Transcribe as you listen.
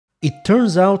It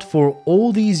turns out for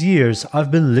all these years I've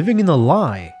been living in a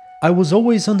lie. I was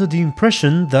always under the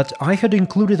impression that I had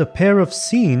included a pair of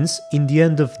scenes in the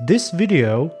end of this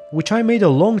video, which I made a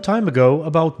long time ago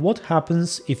about what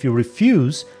happens if you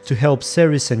refuse to help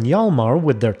Cerys and Hjalmar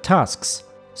with their tasks.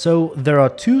 So there are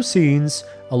two scenes,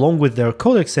 along with their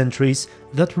codex entries,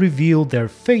 that reveal their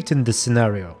fate in this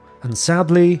scenario, and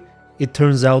sadly, it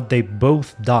turns out they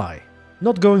both die.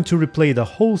 Not going to replay the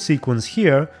whole sequence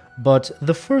here, but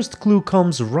the first clue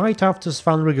comes right after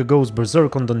Svanrige goes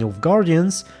berserk on the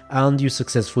Nilfgaardians and you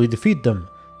successfully defeat them.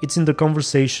 It's in the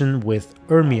conversation with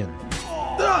Ermion.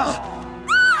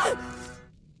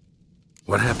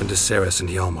 What happened to Cerys and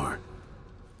Hjalmar?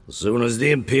 As soon as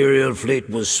the Imperial fleet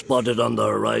was spotted on the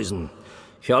horizon,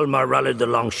 Hjalmar rallied the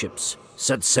longships,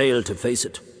 set sail to face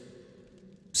it.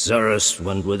 Cerys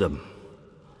went with him.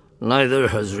 Neither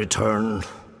has returned.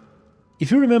 If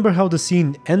you remember how the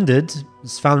scene ended,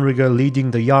 Svanrige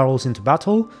leading the Jarls into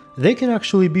battle, they can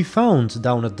actually be found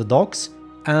down at the docks,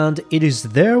 and it is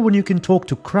there when you can talk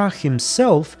to Crach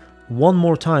himself one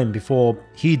more time before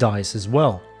he dies as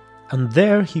well. And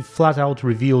there he flat out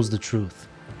reveals the truth.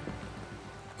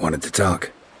 Wanted to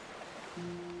talk.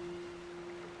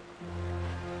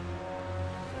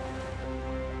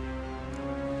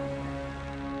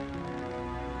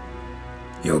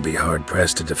 You'll be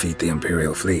hard-pressed to defeat the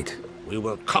Imperial fleet. We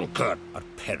will conquer or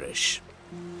perish.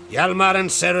 Hjalmar and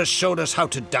Cerys showed us how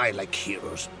to die like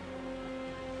heroes.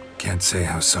 Can't say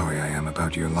how sorry I am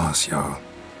about your loss, Jarl.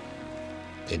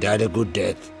 They died a good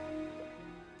death.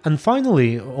 And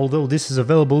finally, although this is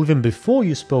available even before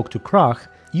you spoke to Crach,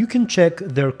 you can check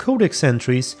their codex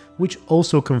entries, which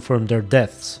also confirm their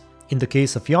deaths. In the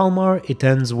case of Hjalmar, it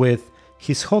ends with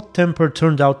his hot temper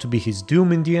turned out to be his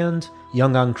doom in the end.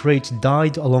 Young Ancrate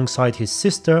died alongside his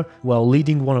sister while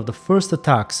leading one of the first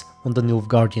attacks on the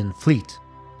Nilfgaardian fleet.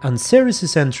 And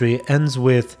Cerys' entry ends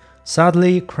with,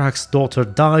 sadly, Crach's daughter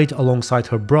died alongside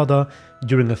her brother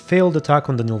during a failed attack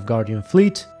on the Nilfgaardian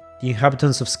fleet. The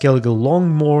inhabitants of Skellige long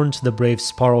mourned the brave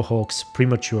Sparrowhawk's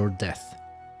premature death.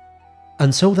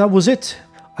 And so that was it.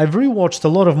 I've rewatched a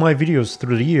lot of my videos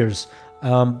through the years,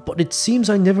 but it seems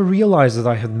I never realized that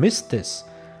I had missed this.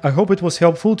 I hope it was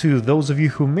helpful to those of you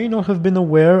who may not have been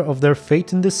aware of their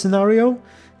fate in this scenario,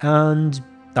 and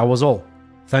that was all.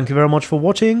 Thank you very much for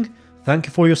watching, thank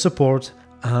you for your support,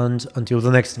 and until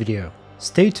the next video,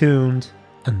 stay tuned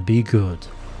and be good.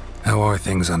 How are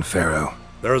things on Pharaoh?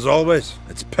 There as always,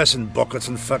 it's pissing buckets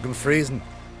and fucking freezing.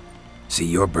 See,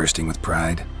 you're bursting with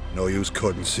pride. No use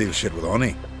cutting seal shit with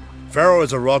honey. Pharaoh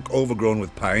is a rock overgrown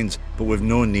with pines, but we've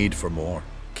no need for more.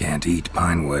 Can't eat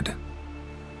pine wood.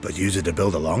 But use it to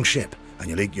build a longship, and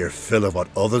you'll eat your fill of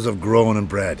what others have grown and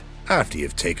bred, after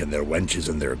you've taken their wenches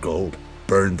and their gold,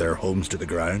 burned their homes to the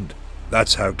ground.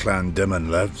 That's how Clan Dimon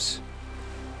lives.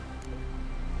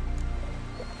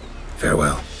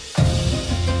 Farewell.